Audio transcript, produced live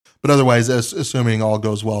But otherwise, assuming all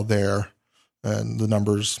goes well there and the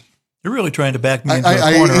numbers. You're really trying to back me into a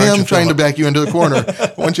corner. I am trying to back you into the corner.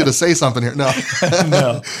 I want you to say something here. No.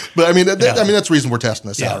 No. But I mean, that's the reason we're testing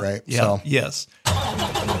this out, right? Yeah. So. Yes.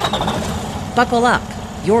 Buckle up.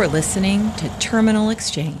 You're listening to Terminal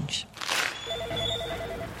Exchange.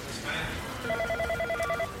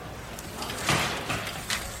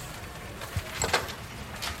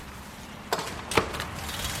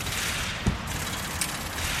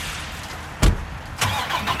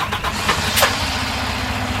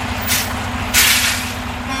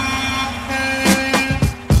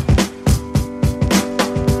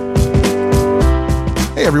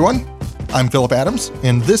 Hey everyone, I'm Philip Adams,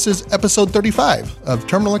 and this is episode 35 of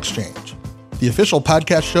Terminal Exchange, the official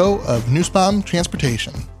podcast show of Nussbaum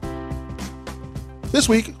Transportation. This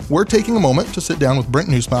week, we're taking a moment to sit down with Brent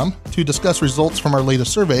Nussbaum to discuss results from our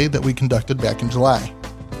latest survey that we conducted back in July.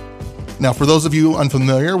 Now, for those of you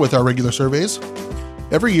unfamiliar with our regular surveys,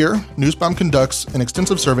 every year, Nussbaum conducts an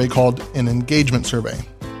extensive survey called an engagement survey.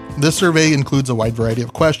 This survey includes a wide variety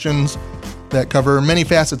of questions that cover many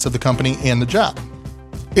facets of the company and the job.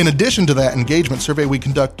 In addition to that engagement survey, we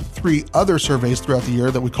conduct 3 other surveys throughout the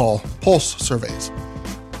year that we call pulse surveys.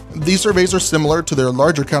 These surveys are similar to their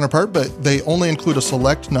larger counterpart, but they only include a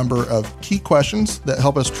select number of key questions that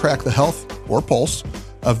help us track the health or pulse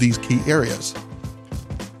of these key areas.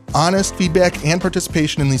 Honest feedback and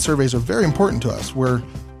participation in these surveys are very important to us. We're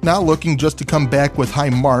not looking just to come back with high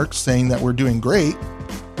marks saying that we're doing great.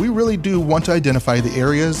 We really do want to identify the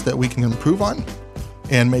areas that we can improve on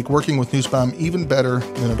and make working with Nussbaum even better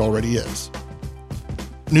than it already is.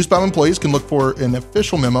 Nussbaum employees can look for an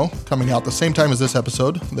official memo coming out the same time as this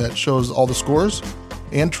episode that shows all the scores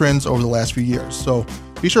and trends over the last few years. So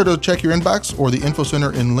be sure to check your inbox or the info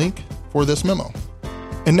center in link for this memo.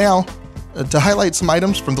 And now, to highlight some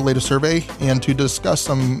items from the latest survey and to discuss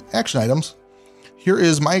some action items, here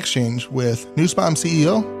is my exchange with Nussbaum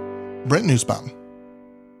CEO, Brent Nussbaum.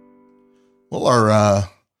 Well, our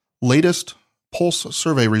latest Pulse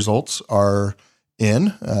survey results are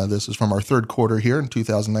in. This is from our third quarter here in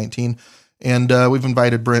 2019. And we've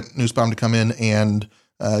invited Brent Nussbaum to come in and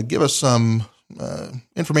give us some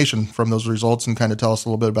information from those results and kind of tell us a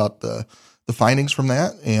little bit about the findings from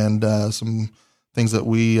that and some things that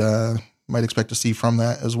we might expect to see from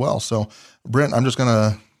that as well. So, Brent, I'm just going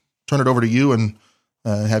to turn it over to you and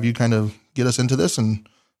have you kind of get us into this and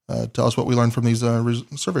tell us what we learned from these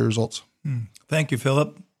survey results. Thank you,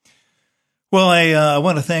 Philip. Well, I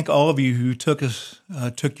want to thank all of you who took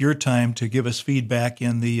your time to give us feedback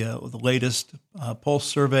in the latest Pulse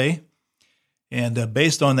survey. And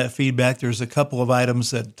based on that feedback, there's a couple of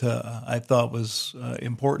items that I thought was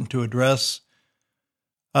important to address.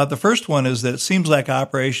 The first one is that it seems like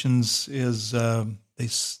operations is they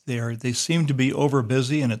seem to be over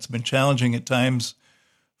busy, and it's been challenging at times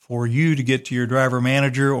for you to get to your driver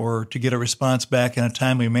manager or to get a response back in a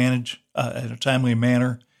timely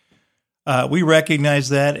manner. We recognize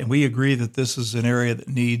that, and we agree that this is an area that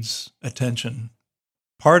needs attention.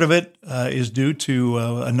 Part of it is due to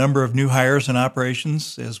a number of new hires in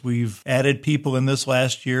operations. As we've added people in this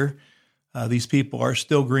last year, these people are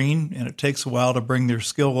still green, and it takes a while to bring their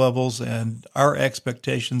skill levels and our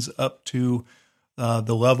expectations up to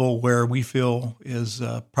the level where we feel is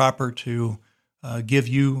proper to give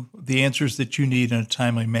you the answers that you need in a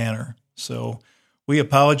timely manner. So we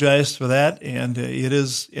apologize for that, and it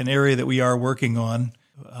is an area that we are working on.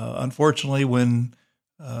 Unfortunately,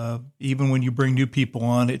 even when you bring new people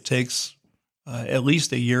on, it takes at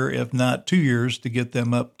least a year, if not 2 years, to get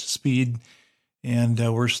them up to speed, and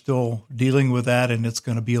we're still dealing with that, and it's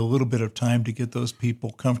going to be a little bit of time to get those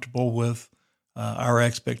people comfortable with our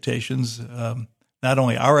expectations, not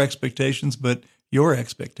only our expectations, but your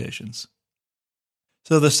expectations.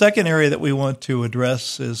 So the second area that we want to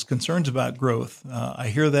address is concerns about growth. I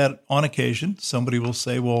hear that on occasion. Somebody will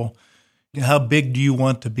say, well, how big do you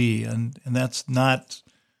want to be? And that's not,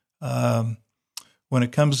 when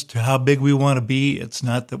it comes to how big we want to be, it's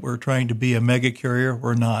not that we're trying to be a mega carrier.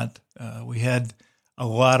 We're not. We had a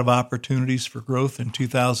lot of opportunities for growth in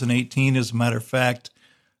 2018. As a matter of fact,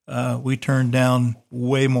 we turned down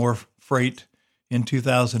way more freight in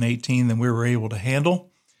 2018 than we were able to handle.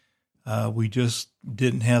 We just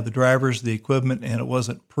didn't have the drivers, the equipment, and it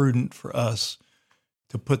wasn't prudent for us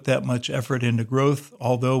to put that much effort into growth,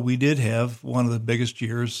 although we did have one of the biggest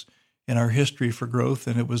years in our history for growth,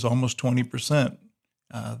 and it was almost 20%.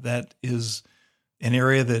 That is an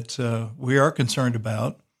area that we are concerned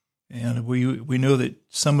about, and we know that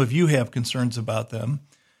some of you have concerns about them.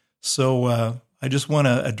 So I just want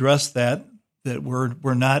to address that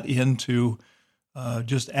we're not into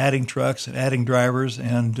just adding trucks and adding drivers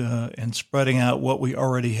and spreading out what we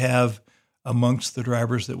already have amongst the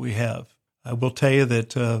drivers that we have. I will tell you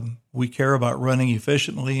that we care about running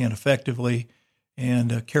efficiently and effectively,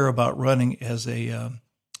 and care about running as a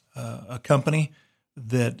company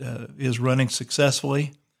that is running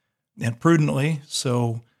successfully and prudently.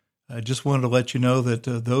 So I just wanted to let you know that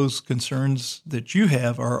those concerns that you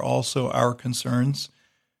have are also our concerns.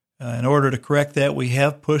 In order to correct that, we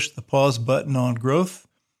have pushed the pause button on growth.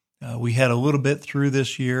 We had a little bit through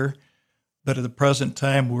this year, but at the present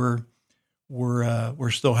time, we're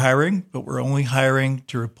still hiring, but we're only hiring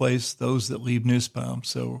to replace those that leave Nussbaum.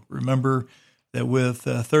 So remember that with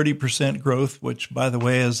 30% growth, which by the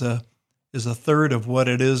way is a third of what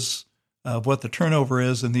it is, what the turnover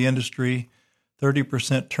is in the industry,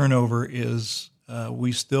 30% turnover is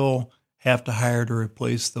we still have to hire to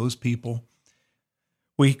replace those people.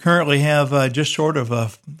 We currently have just short of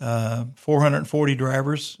 440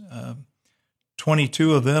 drivers.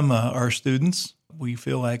 22 of them are students. We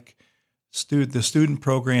feel like the student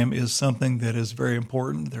program is something that is very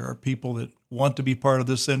important. There are people that want to be part of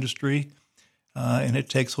this industry, and it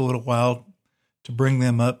takes a little while to bring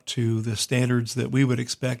them up to the standards that we would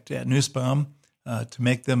expect at Nussbaum to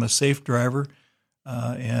make them a safe driver.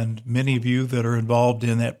 And many of you that are involved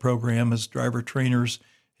in that program as driver trainers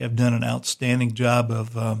have done an outstanding job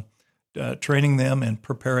of training them and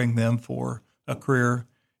preparing them for a career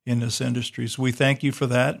in this industry. So we thank you for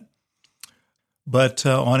that. But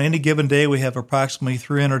on any given day, we have approximately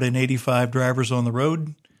 385 drivers on the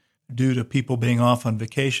road due to people being off on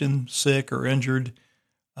vacation, sick, or injured.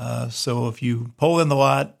 So if you pull in the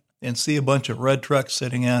lot and see a bunch of red trucks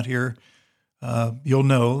sitting out here, you'll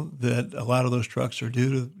know that a lot of those trucks are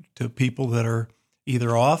due to people that are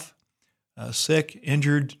either off, sick,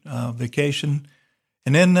 injured, vacation.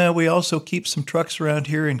 And then we also keep some trucks around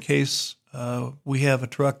here in case we have a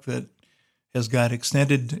truck that has got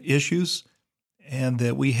extended issues and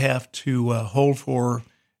that we have to hold for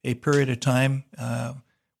a period of time.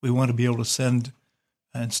 We want to be able to send,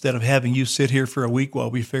 instead of having you sit here for a week while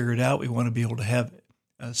we figure it out, we want to be able to have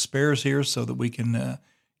spares here so that we can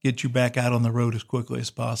get you back out on the road as quickly as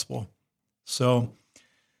possible. So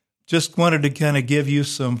just wanted to kind of give you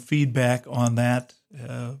some feedback on that.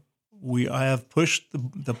 I have pushed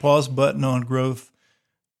the pause button on growth,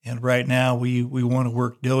 and right now we want to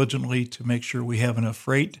work diligently to make sure we have enough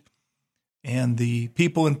freight and the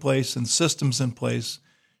people in place and systems in place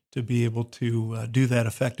to be able to do that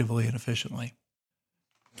effectively and efficiently.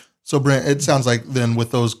 So, Brent, it sounds like then with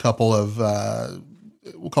those couple of,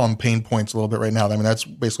 we'll call them pain points a little bit right now. I mean, that's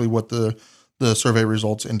basically what the survey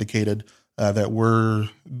results indicated, that we're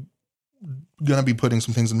going to be putting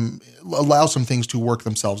some things in, allow some things to work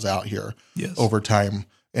themselves out here over time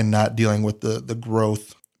and not dealing with the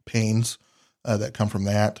growth pains that come from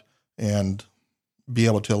that, and be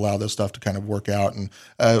able to allow this stuff to kind of work out. And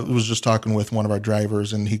I was just talking with one of our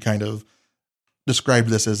drivers, and he kind of described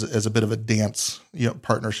this as a bit of a dance,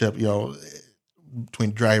 partnership,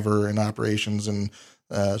 between driver and operations and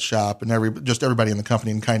shop and everybody in the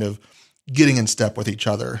company, and kind of getting in step with each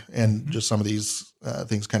other, and just some of these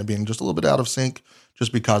things kind of being just a little bit out of sync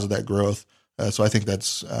just because of that growth. So I think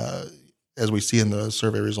that's, as we see in the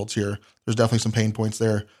survey results here, there's definitely some pain points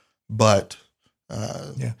there, but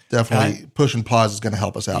definitely push and pause is going to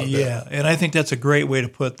help us out. Yeah. And I think that's a great way to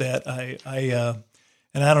put that.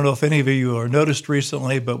 And I don't know if any of you are noticed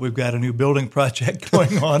recently, but we've got a new building project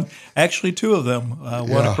going on. Actually, two of them.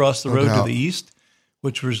 One across the road to the east,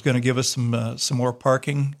 which was going to give us some more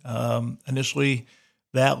parking. Initially,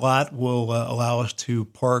 that lot will allow us to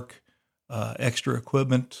park extra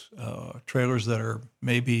equipment, trailers that are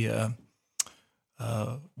maybe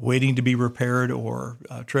waiting to be repaired, or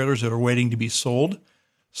trailers that are waiting to be sold.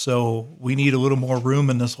 So we need a little more room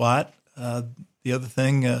in this lot. The other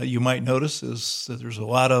thing you might notice is that there's a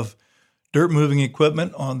lot of dirt moving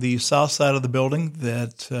equipment on the south side of the building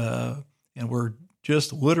and we're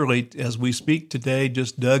just literally, as we speak today,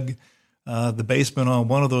 just dug the basement on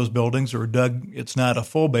one of those buildings, or it's not a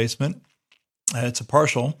full basement, it's a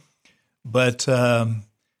partial, but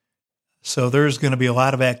so there's going to be a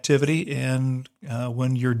lot of activity. And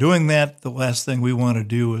when you're doing that, the last thing we want to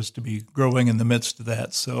do is to be growing in the midst of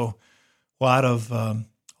that. So a lot of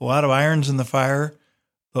irons in the fire,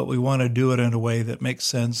 but we want to do it in a way that makes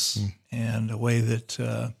sense and a way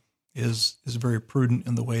that is very prudent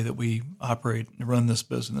in the way that we operate and run this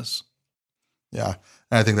business. Yeah,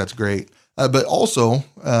 and I think that's great. But also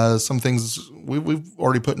some things we've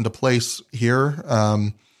already put into place here,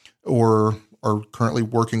 or are currently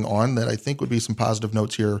working on, that I think would be some positive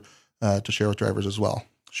notes here to share with drivers as well.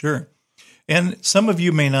 Sure. And some of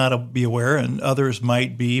you may not be aware, and others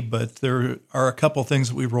might be, but there are a couple things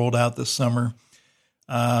that we rolled out this summer.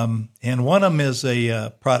 And one of them is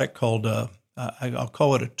a product called, I'll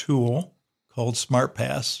call it a tool called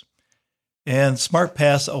SmartPass. And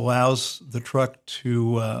SmartPass allows the truck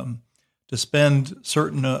to spend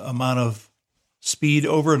certain amount of speed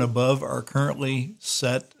over and above our currently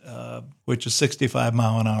set, which is 65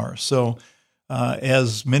 mile an hour. So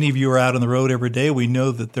as many of you are out on the road every day, we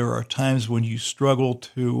know that there are times when you struggle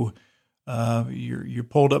to, you're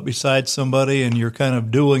pulled up beside somebody and you're kind of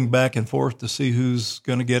dueling back and forth to see who's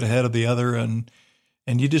going to get ahead of the other. And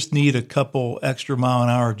you just need a couple extra mile an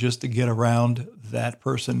hour just to get around that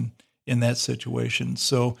person in that situation.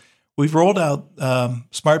 So we've rolled out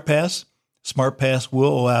SmartPass. SmartPass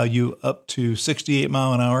will allow you up to 68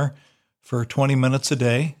 mile an hour for 20 minutes a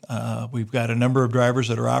day. We've got a number of drivers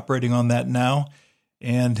that are operating on that now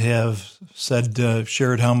and have said,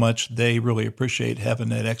 shared how much they really appreciate having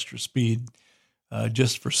that extra speed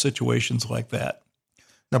just for situations like that.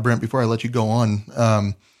 Now, Brent, before I let you go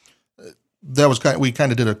on, that was we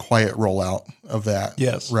kind of did a quiet rollout of that.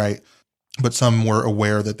 Yes. Right. But some were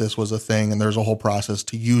aware that this was a thing, and there's a whole process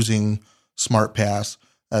to using SmartPass.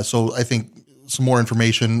 So I think some more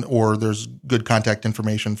information, or there's good contact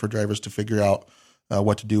information for drivers to figure out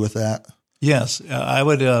what to do with that. Yes, I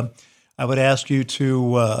would ask you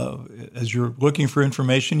to, as you're looking for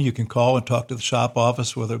information, you can call and talk to the shop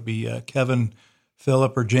office, whether it be Kevin,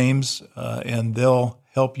 Philip, or James, and they'll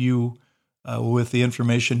help you with the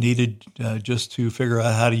information needed just to figure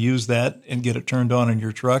out how to use that and get it turned on in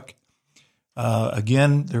your truck.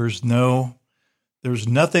 Again, there's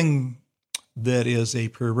nothing that is a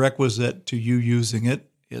prerequisite to you using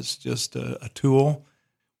it. It's just a tool.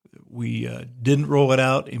 We didn't roll it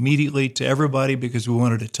out immediately to everybody because we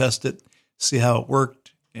wanted to test it, see how it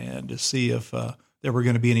worked, and to see if there were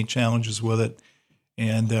going to be any challenges with it.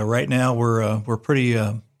 And right now, we're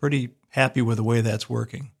pretty happy with the way that's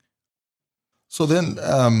working. So then,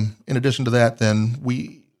 in addition to that, then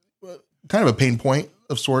we kind of a pain point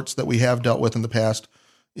of sorts that we have dealt with in the past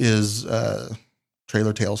is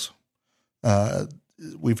trailer tails.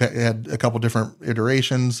 We've had a couple different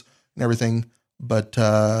iterations and everything, but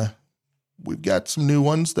we've got some new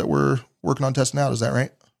ones that we're working on testing out. Is that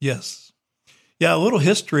right? Yes. Yeah, a little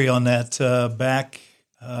history on that. Back,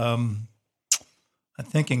 I'm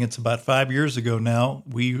thinking it's about 5 years ago now,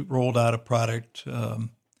 we rolled out a product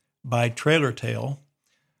by Trailer Tail,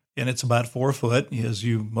 and it's about 4 foot. As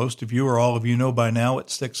most of you or all of you know by now, it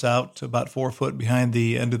sticks out about 4 foot behind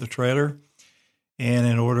the end of the trailer. And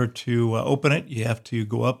in order to open it, you have to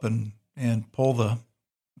go up and pull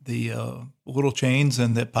the little chains,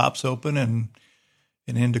 and that pops open. And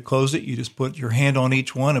then to close it, you just put your hand on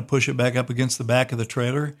each one and push it back up against the back of the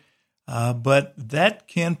trailer. But that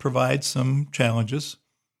can provide some challenges,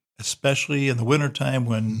 especially in the wintertime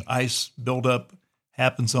when ice buildup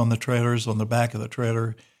happens on the trailers, on the back of the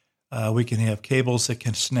trailer. We can have cables that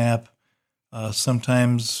can snap.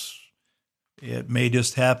 Sometimes it may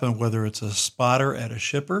just happen whether it's a spotter at a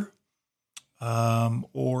shipper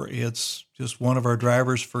or it's just one of our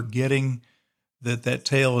drivers forgetting that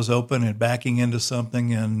tail is open and backing into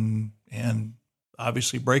something and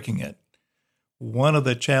obviously breaking it. One of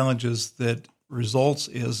the challenges that results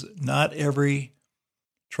is not every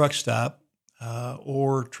truck stop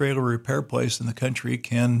or trailer repair place in the country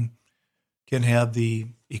can have the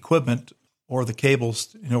equipment or the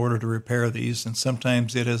cables in order to repair these, and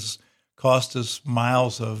sometimes it has cost us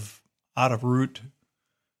miles of out of route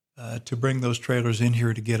to bring those trailers in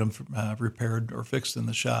here to get them repaired or fixed in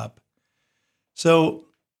the shop. So,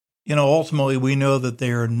 ultimately we know that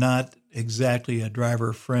they are not exactly a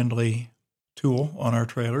driver-friendly tool on our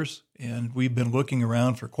trailers, and we've been looking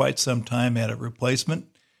around for quite some time at a replacement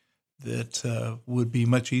that would be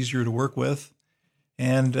much easier to work with.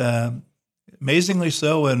 And amazingly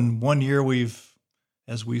so, in 1 year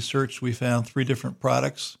as we searched, we found 3 different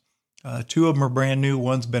products. 2 of them are brand new,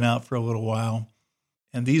 one's been out for a little while.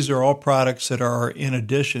 And these are all products that are in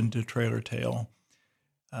addition to Trailer Tail.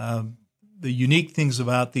 The unique things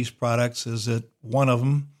about these products is that one of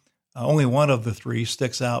them, only one of the 3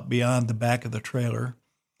 sticks out beyond the back of the trailer,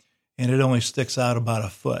 and it only sticks out about 1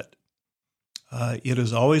 foot. It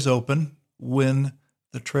is always open when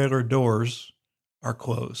the trailer doors are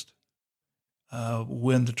closed.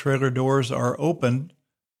 When the trailer doors are open,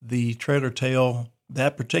 the trailer tail,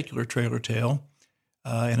 that particular trailer tail,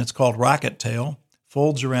 and it's called Rocket Tail,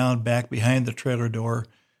 folds around back behind the trailer door.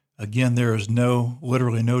 Again, there is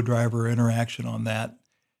literally no driver interaction on that,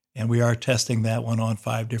 and we are testing that one on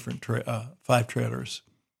 5 different 5 trailers.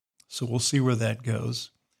 So we'll see where that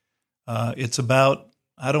goes. It's about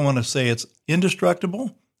I don't want to say it's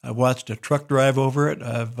indestructible. I've watched a truck drive over it.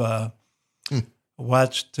 I've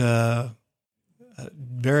watched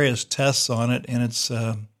various tests on it, and it's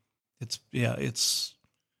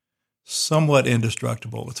somewhat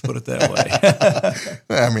indestructible. Let's put it that way.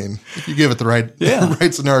 I mean, if you give it the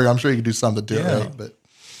right scenario, I'm sure you could do something to it, right? But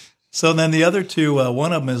so then the other two,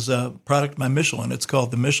 one of them is a product by Michelin. It's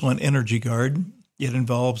called the Michelin Energy Guard. It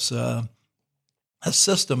involves a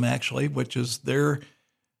system, actually, which is their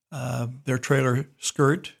trailer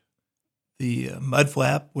skirt, the mud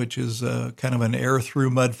flap, which is kind of an air-through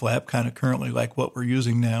mud flap, kind of currently like what we're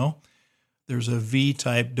using now. There's a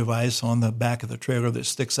V-type device on the back of the trailer that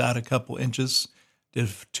sticks out a couple inches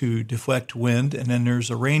to deflect wind, and then there's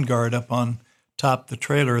a rain guard up on top of the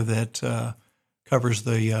trailer that covers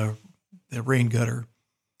the rain gutter.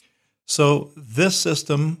 So this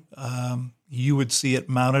system, you would see it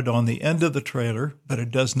mounted on the end of the trailer, but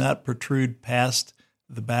it does not protrude past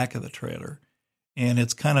the back of the trailer. And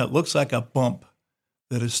it's looks like a bump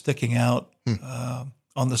that is sticking out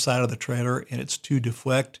on the side of the trailer, and it's to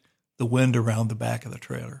deflect the wind around the back of the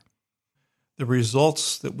trailer. The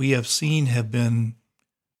results that we have seen have been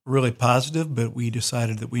really positive, but we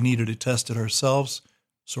decided that we needed to test it ourselves.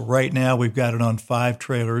 So right now we've got it on 5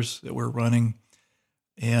 trailers that we're running,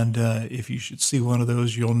 and if you should see one of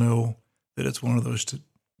those, you'll know that it's one of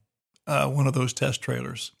those test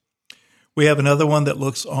trailers. We have another one that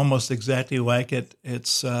looks almost exactly like it.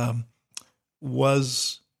 It's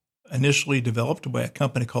was initially developed by a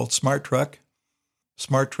company called Smart Truck.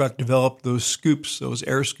 Smart Truck developed those scoops, those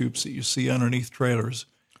air scoops that you see underneath trailers.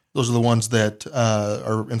 Those are the ones that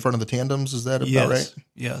are in front of the tandems. Is that about right?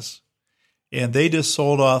 Yes. And they just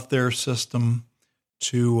sold off their system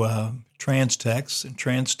to Transtex, and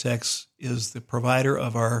Transtex is the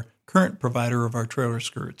current provider of our trailer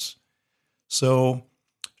skirts. So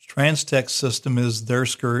Transtex system is their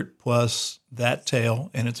skirt plus that tail,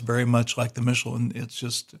 and it's very much like the Michelin.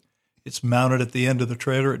 It's mounted at the end of the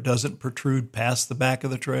trailer. It doesn't protrude past the back of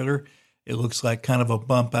the trailer. It looks like kind of a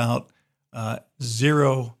bump out,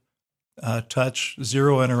 zero touch,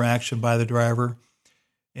 zero interaction by the driver.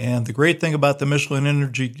 And the great thing about the Michelin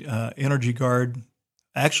Energy Guard,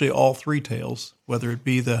 actually all 3 tails, whether it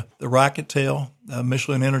be the rocket tail,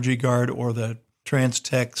 Michelin Energy Guard, or the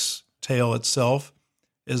Transtex tail itself,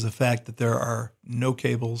 is the fact that there are no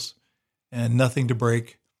cables and nothing to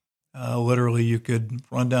break. Literally, you could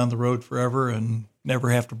run down the road forever and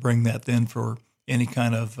never have to bring that in for any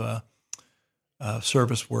kind of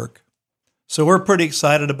service work. So we're pretty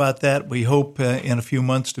excited about that. We hope in a few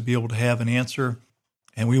months to be able to have an answer,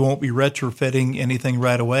 and we won't be retrofitting anything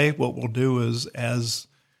right away. What we'll do is, as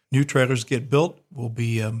new trailers get built, we'll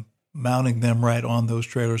be mounting them right on those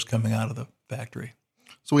trailers coming out of the factory.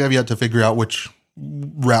 So we have yet to figure out which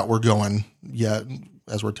route we're going yet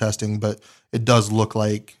as we're testing, but it does look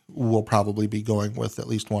like we'll probably be going with at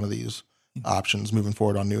least one of these options moving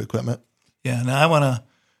forward on new equipment. Yeah, now I want to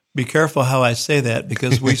be careful how I say that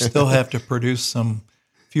because we still have to produce some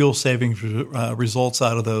fuel savings results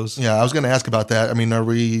out of those. Yeah, I was going to ask about that. I mean,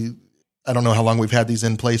 I don't know how long we've had these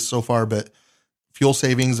in place so far, but fuel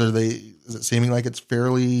savings, is it seeming like it's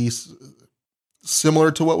fairly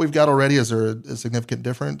similar to what we've got already? Is there a significant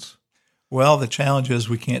difference? Well, the challenge is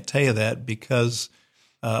we can't tell you that because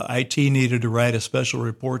IT needed to write a special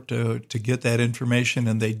report to get that information,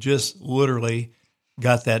 and they just literally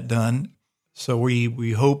got that done. So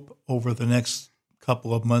we hope over the next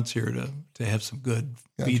couple of months here to have some good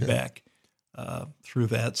feedback through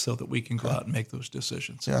that so that we can go out and make those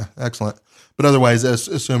decisions. Yeah, excellent. But otherwise,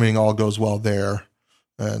 assuming all goes well there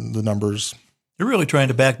and the numbers... You're really trying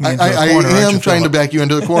to back me into a corner. I am trying to back you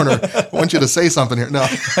into the corner. I want you to say something here. No.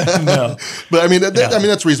 No. But I mean,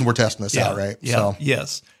 that's the reason we're testing this out, right? Yeah. So.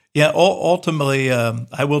 Yes. Yeah. Ultimately,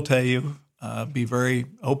 I will tell you, be very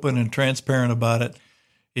open and transparent about it.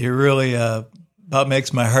 It really about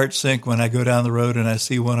makes my heart sink when I go down the road and I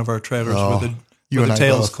see one of our trailers with the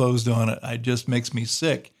tails closed on it. It just makes me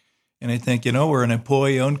sick. And I think, we're an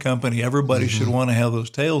employee-owned company. Everybody should want to have those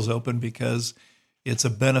tails open because it's a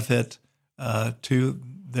benefit to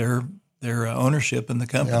their ownership in the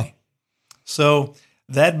company. Yeah. So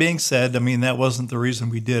that being said, I mean, that wasn't the reason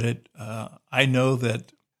we did it. I know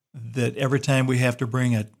that every time we have to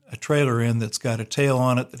bring a trailer in that's got a tail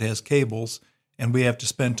on it that has cables, and we have to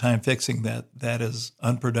spend time fixing that is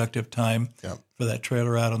unproductive time for that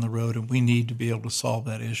trailer out on the road, and we need to be able to solve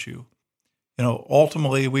that issue.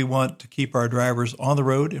 Ultimately, we want to keep our drivers on the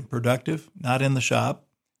road and productive, not in the shop,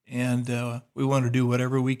 and we want to do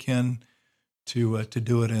whatever we can to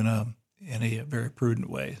do it in a very prudent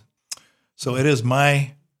way. So it is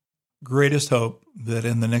my greatest hope that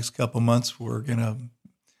in the next couple months we're going to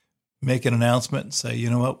make an announcement and say, you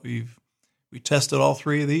know what, we tested all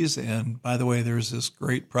 3 of these, and by the way, there's this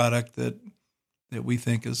great product that we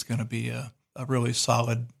think is going to be a really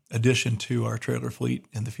solid addition to our trailer fleet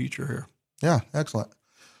in the future here. Yeah, excellent.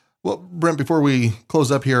 Well, Brent, before we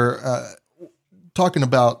close up here, talking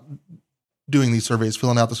about doing these surveys,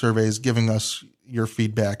 filling out the surveys, giving us your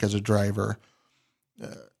feedback as a driver, I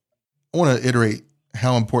want to iterate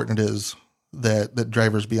how important it is that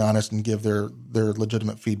drivers be honest and give their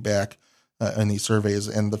legitimate feedback in these surveys,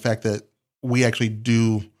 and the fact that we actually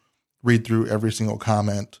do read through every single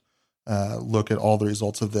comment, look at all the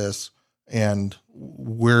results of this, and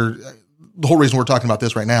the whole reason we're talking about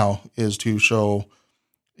this right now is to show,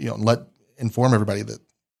 inform everybody that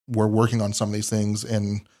we're working on some of these things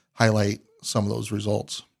and highlight some of those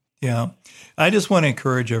results. Yeah. I just want to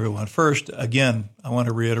encourage everyone. First, again, I want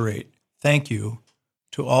to reiterate, thank you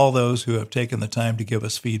to all those who have taken the time to give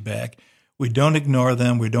us feedback. We don't ignore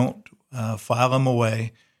them. We don't file them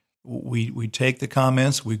away. We take the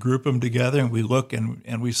comments, we group them together, and we look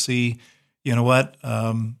and we see,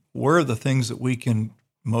 where are the things that we can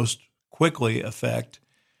most quickly affect.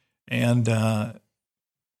 And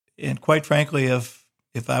quite frankly,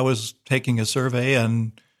 if I was taking a survey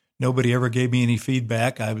and nobody ever gave me any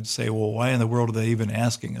feedback, I would say, well, why in the world are they even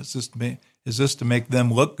asking? Is this to make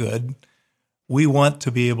them look good? We want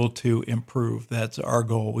to be able to improve. That's our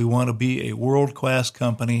goal. We want to be a world-class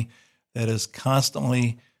company that is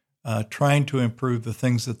constantly trying to improve the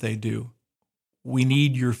things that they do. We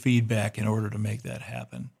need your feedback in order to make that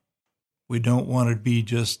happen. We don't want to be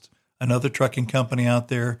just another trucking company out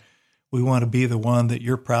there. We want to be the one that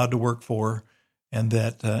you're proud to work for, and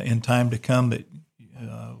that in time to come, that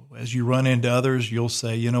as you run into others, you'll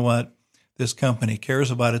say, you know what, this company cares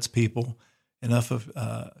about its people enough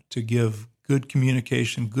to give good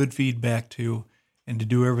communication, good feedback to, and to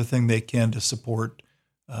do everything they can to support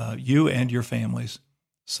you and your families.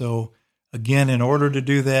 So again, in order to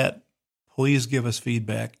do that, please give us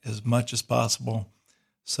feedback as much as possible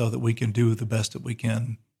so that we can do the best that we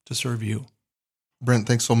can to serve you. Brent,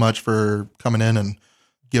 thanks so much for coming in and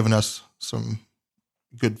giving us some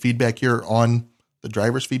good feedback here on the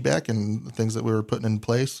driver's feedback and the things that we were putting in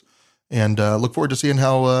place. And look forward to seeing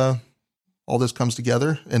how all this comes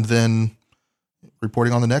together, and then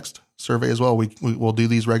reporting on the next survey as well. We'll do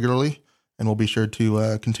these regularly, and we'll be sure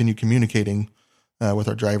to continue communicating with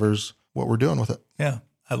our drivers what we're doing with it. Yeah,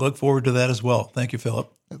 I look forward to that as well. Thank you,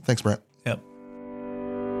 Philip. Thanks, Brent. Yep.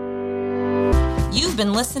 You've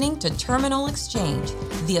been listening to Terminal Exchange,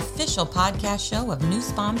 the official podcast show of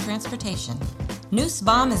Nussbaum Transportation.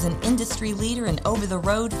 Nussbaum is an industry leader in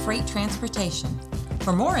over-the-road freight transportation.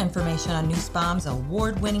 For more information on Nussbaum's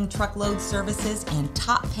award-winning truckload services and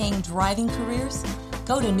top-paying driving careers,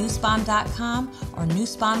 go to nussbaum.com or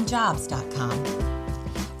nussbaumjobs.com.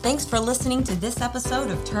 Thanks for listening to this episode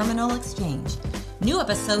of Terminal Exchange. New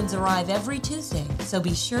episodes arrive every Tuesday, so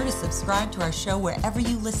be sure to subscribe to our show wherever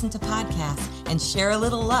you listen to podcasts and share a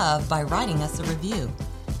little love by writing us a review.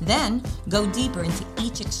 Then, go deeper into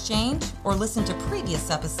each exchange or listen to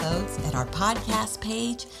previous episodes at our podcast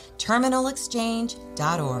page,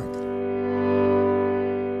 terminalexchange.org.